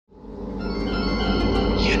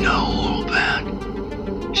know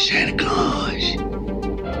about Santa Claus?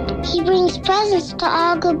 He brings presents to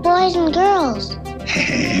all good boys and girls.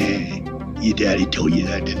 Your daddy told you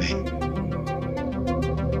that, didn't he?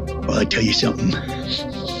 Well, I'll tell you something.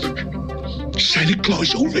 Santa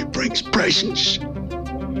Claus only brings presents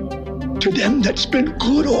to them that's been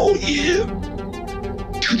good all year.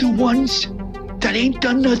 To the ones that ain't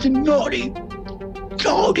done nothing naughty.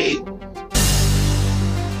 Naughty.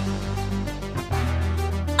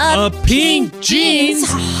 A Pink Jeans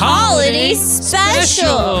Holiday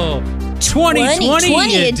Special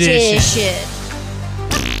 2020 edition.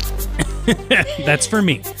 That's for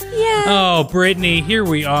me. Yeah. Oh, Brittany, here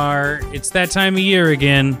we are. It's that time of year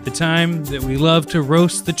again. The time that we love to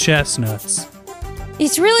roast the chestnuts.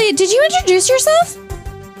 It's really... Did you introduce yourself?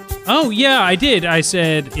 Oh, yeah, I did. I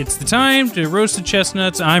said, it's the time to roast the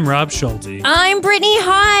chestnuts. I'm Rob Schulte. I'm Brittany.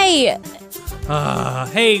 Hi.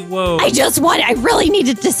 Hey, whoa. I really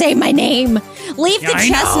needed to say my name. Leave the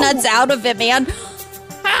chestnuts out of it, man.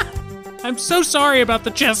 I'm so sorry about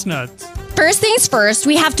the chestnuts. First things first,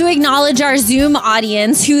 we have to acknowledge our Zoom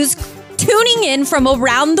audience who's tuning in from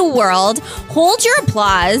around the world. Hold your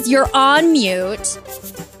applause. You're on mute.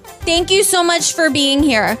 Thank you so much for being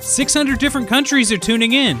here. 600 different countries are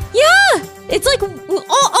tuning in. Yeah, it's like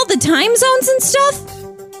all the time zones and stuff.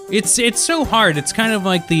 It's so hard. It's kind of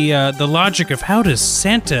like the logic of how does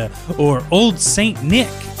Santa or Old Saint Nick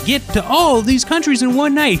get to all these countries in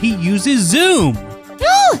one night? He uses Zoom.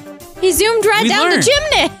 Oh, he zoomed right down the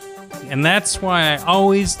chimney. And that's why I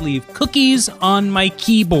always leave cookies on my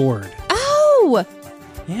keyboard. Oh.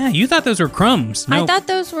 Yeah, you thought those were crumbs. I thought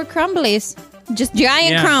those were crumblies. Just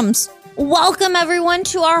giant crumbs. Welcome, everyone,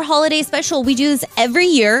 to our holiday special. We do this every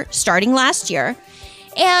year, starting last year.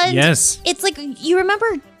 And it's like, you remember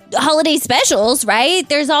holiday specials, right?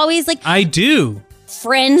 There's always like... I do.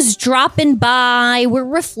 Friends dropping by. We're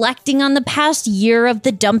reflecting on the past year of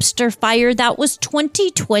the dumpster fire that was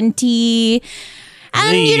 2020.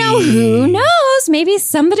 And, you know, who knows? Maybe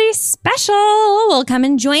somebody special will come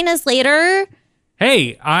and join us later.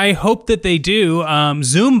 Hey, I hope that they do.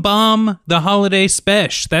 Zoom bomb the holiday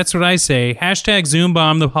spesh. That's what I say. Hashtag Zoom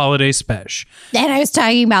bomb the holiday spesh. And I was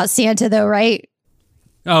talking about Santa, though, right?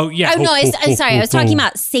 Oh, yeah. Oh, no, sorry. I was talking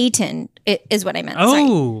about Satan, is what I meant. Oh,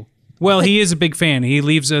 sorry. Well, he is a big fan. He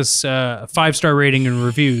leaves us a 5-star rating and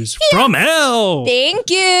reviews from hell. Thank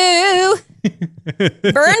you.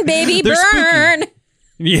 Burn, baby, burn. Spooky.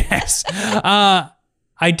 Yes.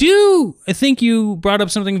 I think you brought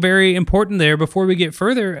up something very important there. Before we get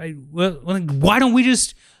further, why don't we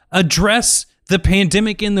just address the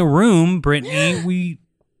pandemic in the room, Brittany?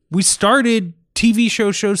 We started TV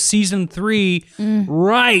show season 3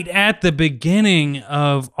 right at the beginning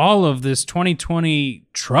of all of this 2020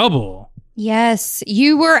 trouble. Yes,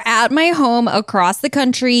 you were at my home across the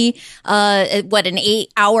country, an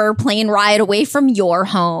 8-hour plane ride away from your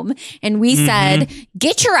home. And we said,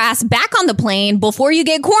 get your ass back on the plane before you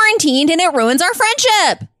get quarantined and it ruins our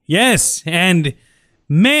friendship. Yes, and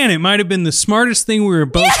man, it might have been the smartest thing we were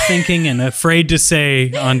both thinking and afraid to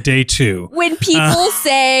say on day 2. When people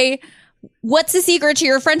say... What's the secret to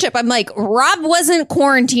your friendship? I'm like, Rob wasn't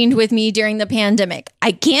quarantined with me during the pandemic.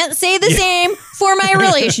 I can't say the same for my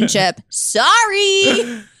relationship.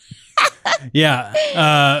 Sorry. Yeah.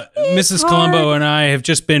 Mrs. Colombo and I have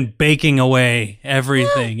just been baking away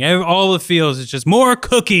everything. All it feels is just more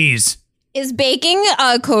cookies. Is baking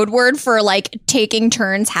a code word for like taking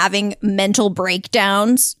turns having mental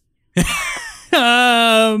breakdowns?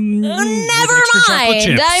 Never mind.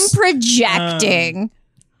 I'm projecting.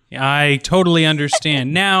 I totally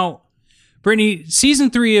understand. Now, Brittany, season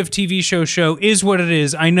 3 of TV show is what it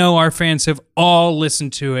is. I know our fans have all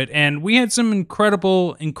listened to it, and we had some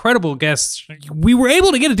incredible guests. We were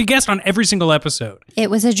able to get a guest on every single episode. It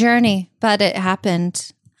was a journey, but it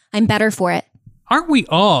happened. I'm better for it. Aren't we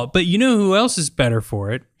all? But you know who else is better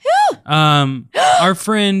for it? Who? Our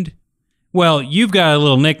friend, well, you've got a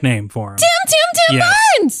little nickname for him. Tim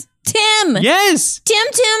Barnes! Tim! Yes!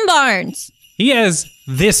 Tim Barnes! He has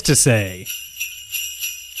this to say.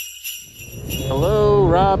 Hello,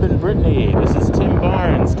 Rob and Brittany. This is Tim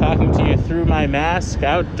Barnes talking to you through my mask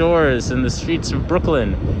outdoors in the streets of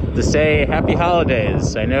Brooklyn to say happy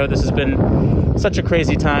holidays. I know this has been such a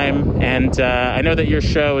crazy time, and I know that your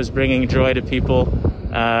show is bringing joy to people,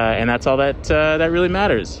 and that's all that really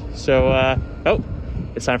matters. So,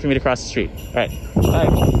 it's time for me to cross the street. All right, bye.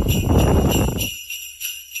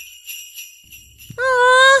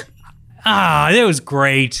 That was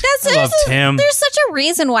great. I love Tim. There's such a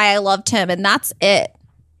reason why I loved him, and that's it.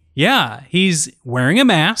 Yeah, he's wearing a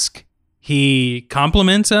mask. He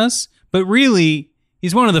compliments us, but really,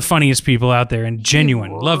 He's one of the funniest people out there and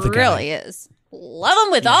genuine. Love the guy. Really is. Love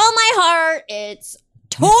him with all my heart. It's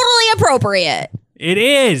totally appropriate. It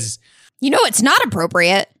is. You know it's not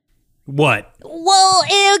appropriate. What? Well,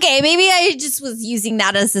 okay, maybe I just was using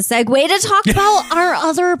that as a segue to talk about our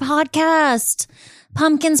other podcast,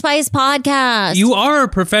 Pumpkin Spice Podcast. You are a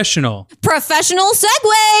professional. Professional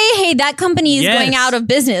segue. Hey, that company is going out of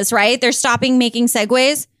business, right? They're stopping making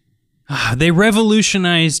segues. They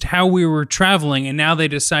revolutionized how we were traveling, and now they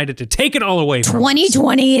decided to take it all away from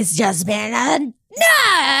 2020 has just been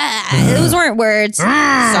those weren't words.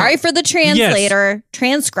 Sorry for the translator,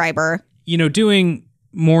 transcriber. You know, doing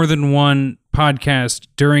more than one podcast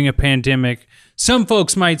during a pandemic, some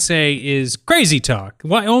folks might say is crazy talk.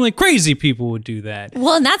 Why only crazy people would do that?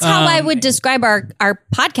 Well, and that's how I would describe our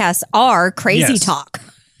podcasts, our crazy talk.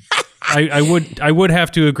 I would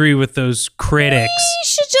have to agree with those critics. We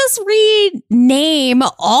should just rename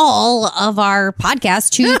all of our podcasts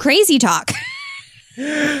to Crazy Talk.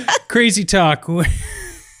 Crazy talk.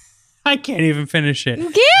 I can't even finish it. You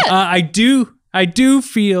can't. I do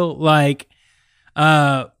feel like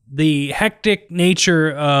the hectic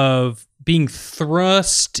nature of being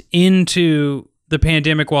thrust into the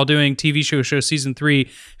pandemic while doing TV show season 3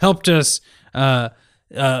 helped us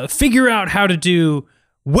figure out how to do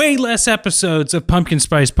way less episodes of Pumpkin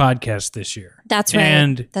Spice Podcast this year. That's right.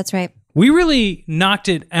 And that's right. We really knocked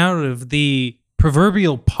it out of the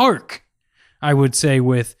proverbial park, I would say,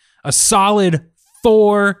 with a solid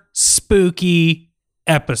 4 spooky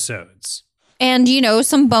episodes. And, you know,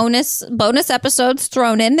 some bonus episodes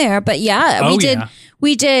thrown in there. But yeah,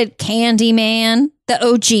 we did Candyman, the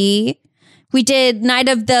OG. We did Night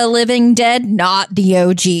of the Living Dead, not the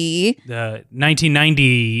OG. The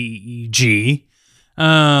 1990 G.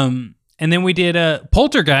 And then we did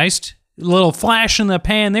Poltergeist, a little flash in the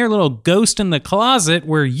pan there, a little ghost in the closet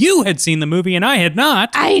where you had seen the movie and I had not.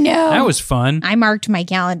 I know. That was fun. I marked my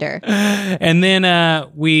calendar. And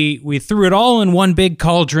then we threw it all in one big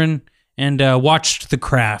cauldron and watched The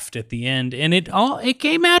Craft at the end. And it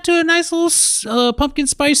came out to a nice little pumpkin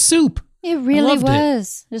spice soup. It really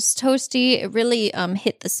was. It was toasty. It really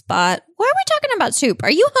hit the spot. Why are we talking about soup?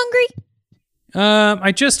 Are you hungry?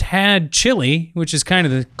 I just had chili, which is kind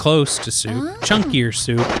of close to soup, chunkier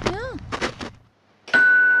soup. Yeah.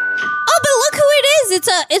 Oh, but look who it is!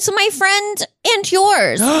 It's my friend and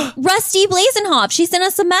yours, Rusty Blazenhoff. She sent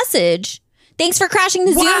us a message. Thanks for crashing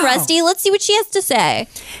the Zoom, Rusty. Let's see what she has to say.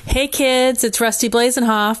 Hey kids, it's Rusty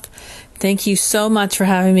Blazenhoff. Thank you so much for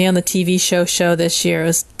having me on the TV show this year. It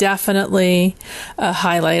was definitely a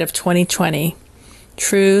highlight of 2020.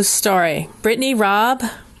 True story. Brittany, Rob,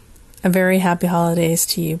 a very happy holidays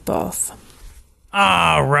to you both.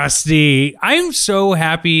 Rusty. I'm so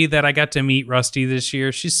happy that I got to meet Rusty this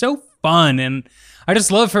year. She's so fun, and I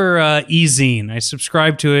just love her e-zine. I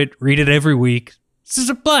subscribe to it, read it every week. This is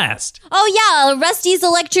a blast. Oh, yeah. Rusty's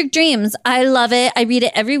Electric Dreams. I love it. I read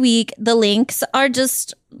it every week. The links are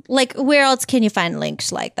just like, where else can you find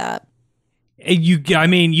links like that?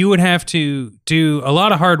 You would have to do a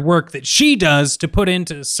lot of hard work that she does to put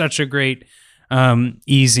into such a great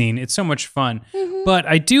e-zine. It's so much fun. Mm-hmm. But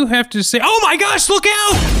I do have to say, oh my gosh, look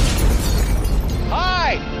out!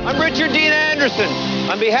 Hi, I'm Richard Dean Anderson.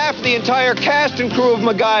 On behalf of the entire cast and crew of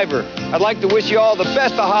MacGyver, I'd like to wish you all the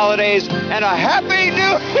best of holidays and a Happy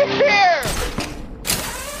New Year!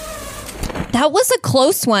 That was a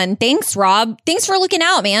close one. Thanks, Rob. Thanks for looking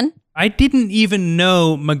out, man. I didn't even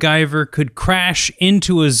know MacGyver could crash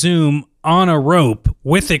into a Zoom on a rope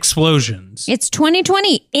with explosions. It's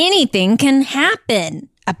 2020. Anything can happen,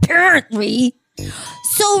 apparently.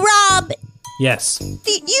 So, Rob. Yes.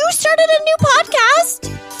 You started a new podcast.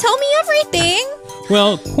 Tell me everything.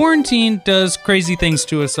 Well, quarantine does crazy things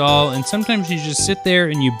to us all, and sometimes you just sit there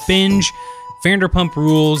and you binge Vanderpump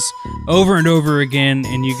Rules over and over again,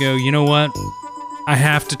 and you go, you know what? I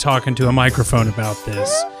have to talk into a microphone about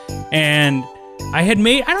this. And I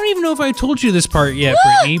don't even know if I told you this part yet,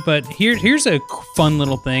 Brittany, but here's a fun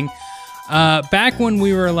little thing. Back when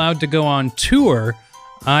we were allowed to go on tour,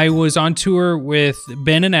 I was on tour with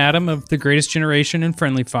Ben and Adam of The Greatest Generation and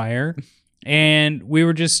Friendly Fire, and we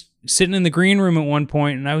were just sitting in the green room at one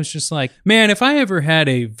point, and I was just like, man, if I ever had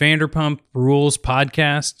a Vanderpump Rules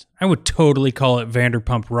podcast, I would totally call it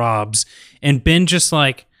Vanderpump Robs. And Ben just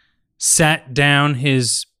like sat down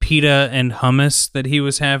his pita and hummus that he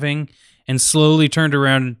was having and slowly turned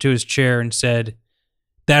around into his chair and said,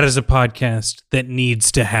 that is a podcast that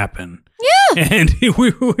needs to happen. Yeah. And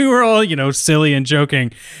we were all, silly and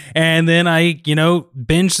joking. And then I,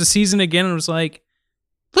 binged the season again and was like,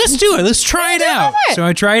 let's do it. Let's try it out. So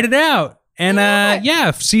I tried it out. And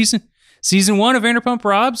season 1 of Vanderpump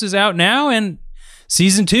Robs is out now. And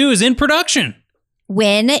Season 2 is in production.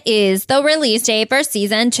 When is the release date for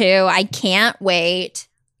season 2? I can't wait.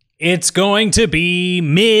 It's going to be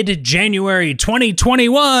mid-January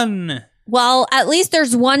 2021. Well, at least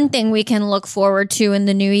there's one thing we can look forward to in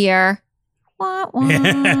the new year. Wah, wah.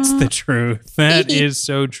 That's the truth. That is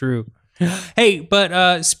so true. Hey,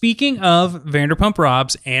 but speaking of Vanderpump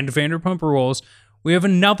Robs and Vanderpump Rules, we have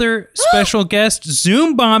another special guest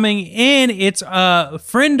Zoom bombing in. It's a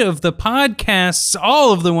friend of the podcasts,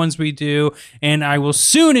 all of the ones we do, and I will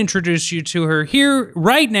soon introduce you to her here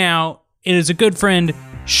right now. It is a good friend,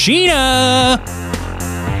 Sheena.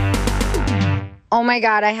 Oh my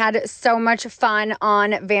God, I had so much fun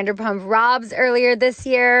on Vanderpump Robs earlier this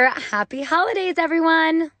year. Happy holidays,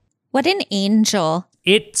 everyone. What an angel.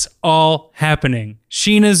 It's all happening.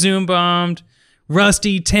 Sheena Zoom bombed.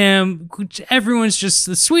 Rusty, Tim, everyone's just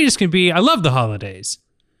the sweetest can be. I love the holidays.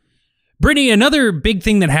 Brittany, another big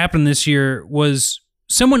thing that happened this year was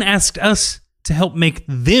someone asked us to help make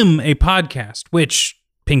them a podcast, which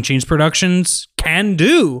Pink Jeans Productions can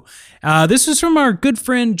do. This is from our good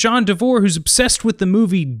friend John DeVore, who's obsessed with the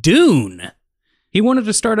movie Dune. He wanted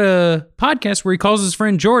to start a podcast where he calls his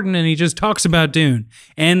friend Jordan and he just talks about Dune.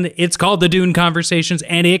 And it's called The Dune Conversations,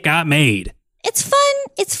 and it got made. It's fun.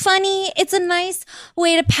 It's funny. It's a nice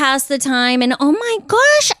way to pass the time. And oh my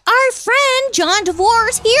gosh, our friend John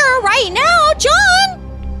DeVore's here right now. John!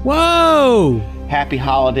 Whoa! Happy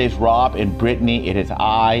holidays, Rob and Brittany. It is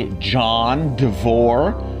I, John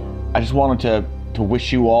DeVore. I just wanted to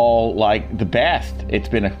wish you all like the best. It's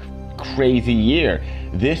been a crazy year.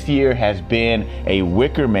 This year has been a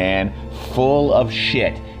Wicker Man full of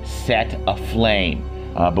shit set aflame.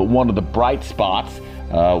 But one of the bright spots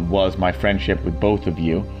was my friendship with both of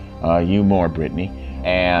you, you more, Brittany,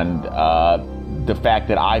 and the fact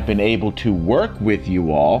that I've been able to work with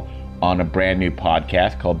you all on a brand new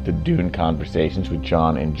podcast called The Dune Conversations with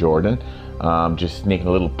John and Jordan. Just sneaking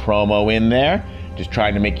a little promo in there, just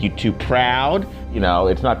trying to make you two proud. You know,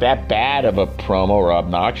 it's not that bad of a promo or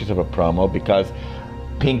obnoxious of a promo because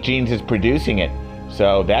Pink Jeans is producing it,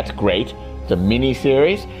 so that's great. It's a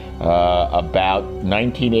mini-series about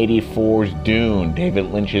 1984's Dune,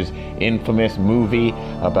 David Lynch's infamous movie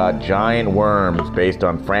about giant worms based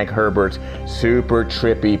on Frank Herbert's super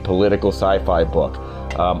trippy political sci-fi book.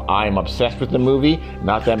 I'm obsessed with the movie.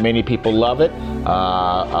 Not that many people love it. And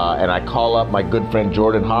I call up my good friend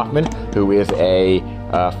Jordan Hoffman, who is a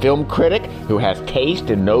film critic who has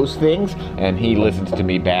taste and knows things, and he listens to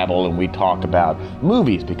me babble, and we talk about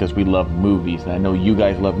movies because we love movies. And I know you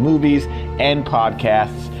guys love movies and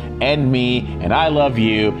podcasts and me, and I love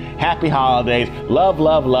you. Happy holidays. Love,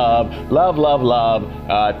 love, love. Love, love, love.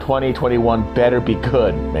 2021 better be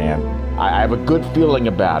good, man. I have a good feeling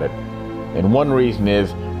about it. And one reason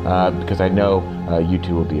is because I know you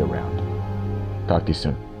two will be around. Talk to you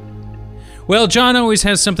soon. Well, John always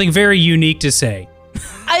has something very unique to say.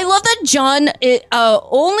 I love that John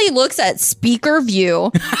only looks at speaker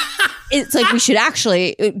view. It's like we should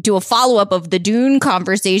actually do a follow-up of the Dune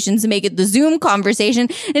Conversations and make it the Zoom conversation.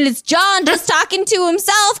 And it's John just talking to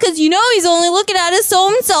himself because you know he's only looking at his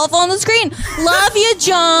own self on the screen. Love you,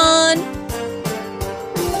 John.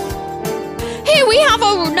 Hey, we have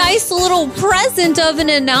a nice little present of an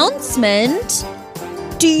announcement.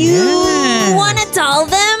 Do you want to tell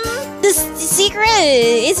them the secret?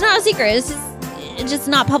 It's not a secret. It's just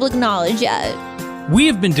not public knowledge yet. We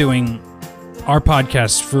have been doing our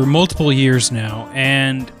podcast for multiple years now,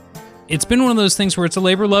 and it's been one of those things where it's a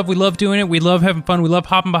labor of love. We love doing it. We love having fun. We love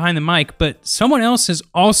hopping behind the mic, but someone else has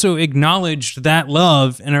also acknowledged that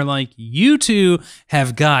love and are like, you two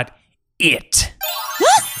have got it.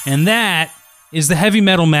 And that is the Heavy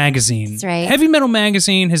Metal Magazine. That's right. Heavy Metal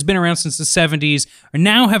Magazine has been around since the 70s, and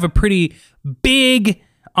now have a pretty big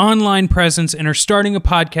online presence and are starting a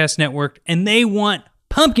podcast network, and they want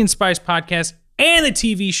Pumpkin Spice Podcast and the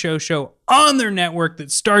TV show on their network that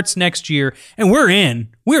starts next year, and we're in.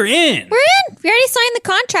 We're in. We already signed the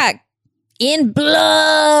contract. In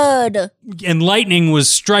blood. And lightning was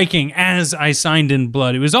striking as I signed in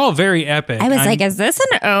blood. It was all very epic. I was like, is this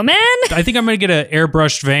an omen? I think I'm going to get an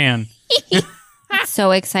airbrushed van. It's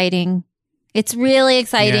so exciting. It's really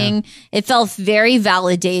exciting. Yeah. It felt very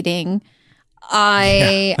validating.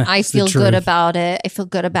 I feel good about it. I feel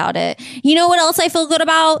good about it. You know what else I feel good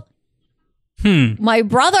about? My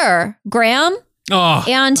brother, Graham,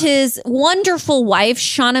 and his wonderful wife,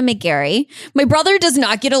 Shauna McGarry. My brother does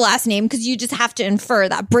not get a last name because you just have to infer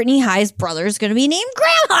that Brittany High's brother is going to be named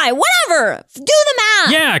Graham High. Whatever. Do the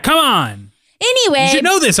math. Yeah, come on. Anyway. You should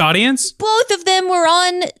know this, audience. Both of them were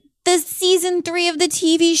on the season 3 of the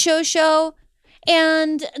TV show.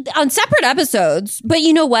 and on separate episodes. But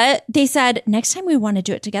you know what? They said, next time we want to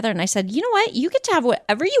do it together. And I said, you know what? You get to have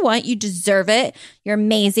whatever you want. You deserve it. You're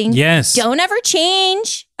amazing. Yes. Don't ever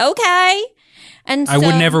change. Okay. And I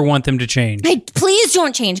would never want them to change. Please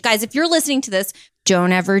don't change. Guys, if you're listening to this,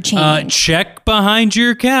 don't ever change. Check behind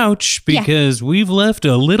your couch because we've left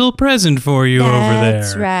a little present for you over there.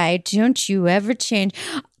 That's right. Don't you ever change.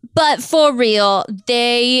 But for real,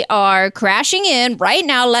 they are crashing in right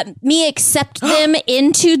now. Let me accept them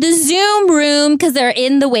into the Zoom room because they're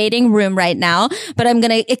in the waiting room right now. But I'm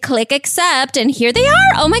going to click accept, and here they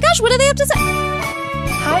are. Oh my gosh, what do they have to say?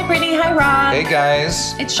 Hi, Brittany. Hi, Rob. Hey,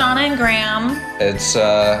 guys. It's Shauna and Graham. It's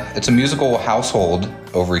a musical household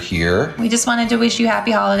over here. We just wanted to wish you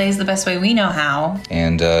happy holidays the best way we know how.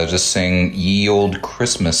 And just sing Ye Olde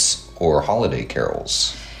Christmas or holiday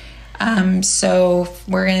carols. So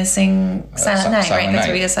we're going to sing Silent Night, right? That's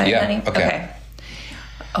what we decided, yeah, honey? Okay.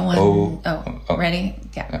 Ready?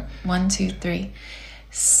 Yeah. 1, 2, 3.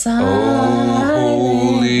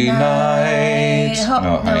 Holy night.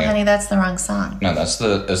 No, honey, that's the wrong song. No, that's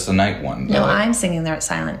the night one. No, I'm singing the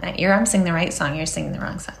Silent Night. I'm singing the right song. You're singing the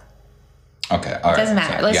wrong song. Okay, all right. Doesn't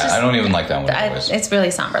matter. So, I don't even like that one. It's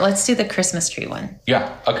really somber. Let's do the Christmas tree one.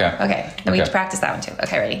 Yeah, okay. Okay, then we practice that one too.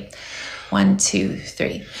 Okay, ready? 1, 2,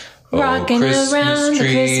 3. Oh, Rocking Christmas around tree,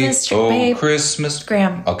 the Christmas tree, oh, babe. Christmas.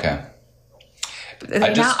 Graham. Okay.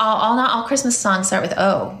 Not all Christmas songs start with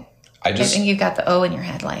O. I think you've got the O in your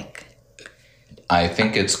head, like. I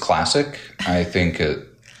think it's classic. I think it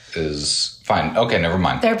is fine. Okay, never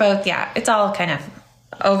mind. They're both, it's all kind of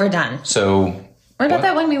overdone. So. What about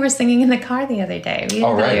that one we were singing in the car the other day? We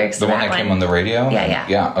Oh, right. The one that came on the radio? Yeah.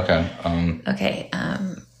 Yeah, okay. Okay,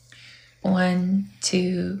 1,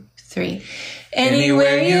 2, 3.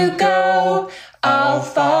 Anywhere you go, I'll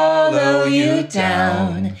follow you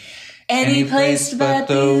down. Any place but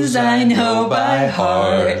those I know by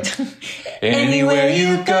heart. Anywhere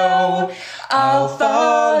you go, I'll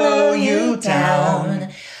follow you down.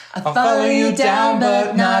 I'll follow you down,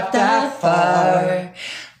 but not that far.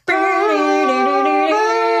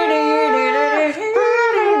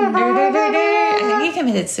 I think he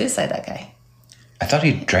committed suicide, that guy. I thought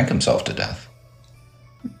he drank himself to death.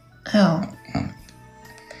 Oh.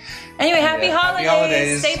 Anyway, happy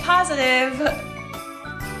holidays. Stay positive.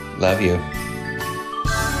 Love you.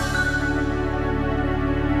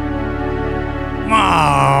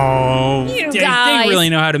 Oh, You they guys. really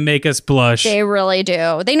know how to make us blush. They really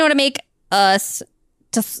do. They know how to make us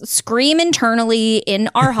to scream internally in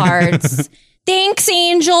our hearts. Thanks,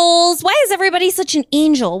 angels. Why is everybody such an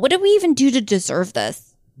angel? What did we even do to deserve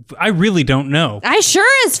this? I really don't know. I sure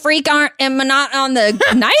as freak am not on the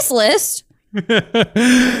nice list.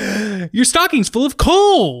 Your stocking's full of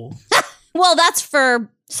coal. Well, that's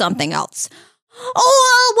for something else.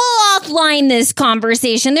 Oh, we'll offline this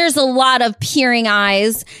conversation. There's a lot of peering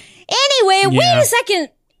eyes. Anyway, wait a second.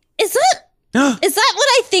 Is that what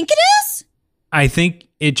I think it is? I think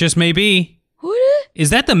it just may be. What? Is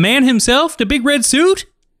that the man himself? The big red suit?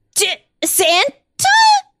 Santa?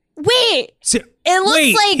 Wait. It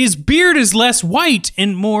looks like his beard is less white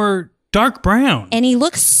and more dark brown. And he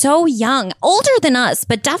looks so young, older than us,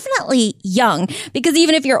 but definitely young. Because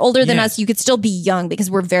even if you're older than us, you could still be young because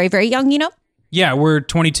we're very, very young, you know? Yeah, we're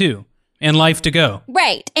 22 and life to go.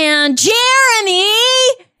 Right. And Jeremy,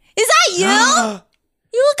 is that you?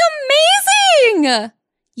 You look amazing.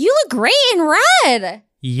 You look great in red.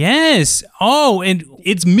 Yes. Oh, and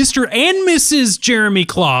it's Mr. and Mrs. Jeremy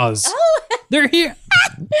Claus. Oh. They're here.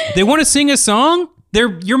 They want to sing a song?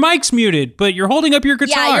 Your mic's muted, but you're holding up your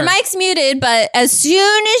guitar. Yeah, your mic's muted, but as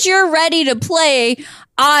soon as you're ready to play,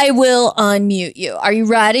 I will unmute you. Are you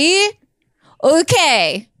ready?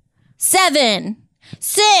 Okay. 7,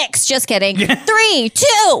 6, just kidding. 3, 2,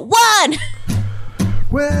 1.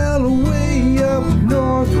 Well, away up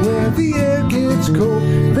north where the air gets cold,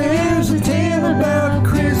 there's a tale about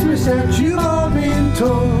Christmas that you've all been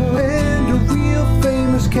told. And a real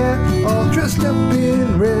famous cat all dressed up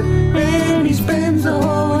in red, and he spends the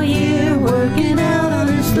whole year working out on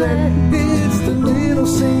his sled. It's the little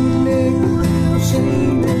Saint Nick, little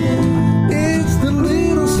Saint Nick. It's the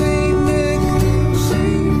little Saint Nick,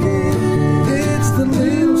 Saint Nick. It's the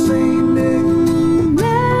little Saint Nick.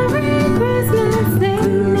 Merry Christmas, Saint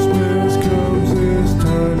Christmas comes this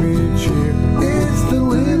time each year. It's the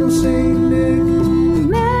little Saint Nick.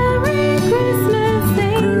 Merry Christmas,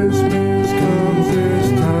 Saint Christmas comes this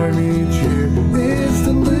time each year. It's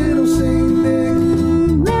the little Saint Nick.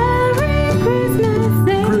 Merry Christmas,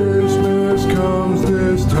 Saint Christmas comes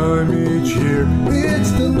this time.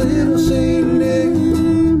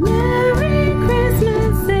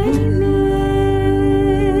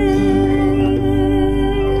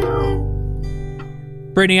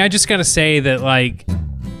 Brittany, I just got to say that, like,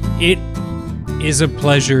 it is a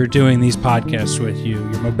pleasure doing these podcasts with you.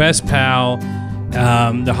 You're my best pal.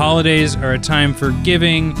 The holidays are a time for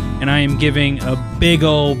giving, and I am giving a big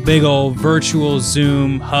ol' virtual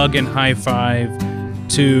Zoom hug and high five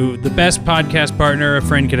to the best podcast partner a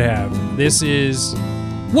friend could have. This is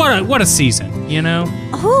what a season, you know?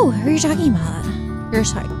 Oh, who are you talking about? You're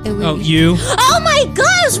sorry. You. Oh my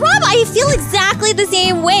gosh, Rob, I feel exactly the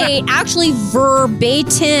same way. Actually,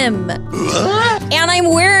 verbatim. And I'm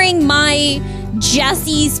wearing my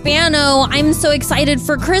Jesse Spano I'm so excited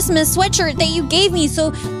for Christmas sweatshirt that you gave me.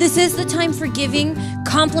 So this is the time for giving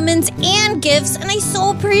compliments and gifts, and I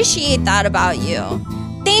so appreciate that about you.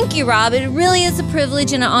 Thank you, Rob. It really is a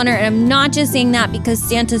privilege and an honor, and I'm not just saying that because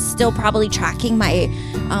Santa's still probably tracking my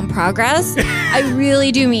progress. I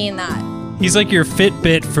really do mean that. He's like your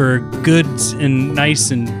Fitbit for goods and nice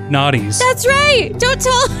and naughties. That's right. Don't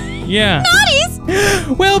tell. Yeah.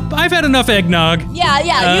 Naughties. Well, I've had enough eggnog. Yeah.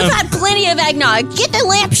 You've had plenty of eggnog. Get the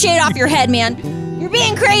lampshade off your head, man. You're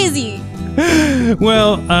being crazy.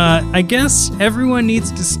 Well, I guess everyone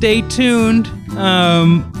needs to stay tuned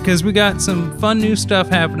because we got some fun new stuff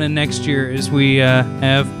happening next year, as we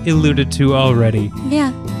have alluded to already.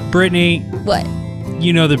 Yeah. Brittany. What?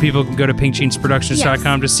 You know that people can go to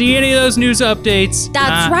pinkjeansproductions.com to see any of those news updates.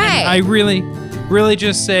 That's right. I really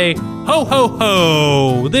just say, ho, ho,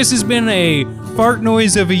 ho. This has been a fart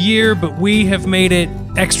noise of a year, but we have made it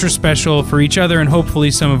extra special for each other and hopefully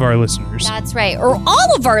some of our listeners. That's right. Or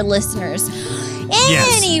all of our listeners.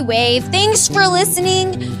 Anyway, thanks for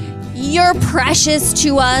listening. You're precious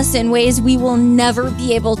to us in ways we will never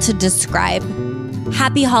be able to describe.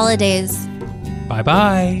 Happy holidays.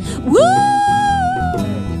 Bye-bye. Woo!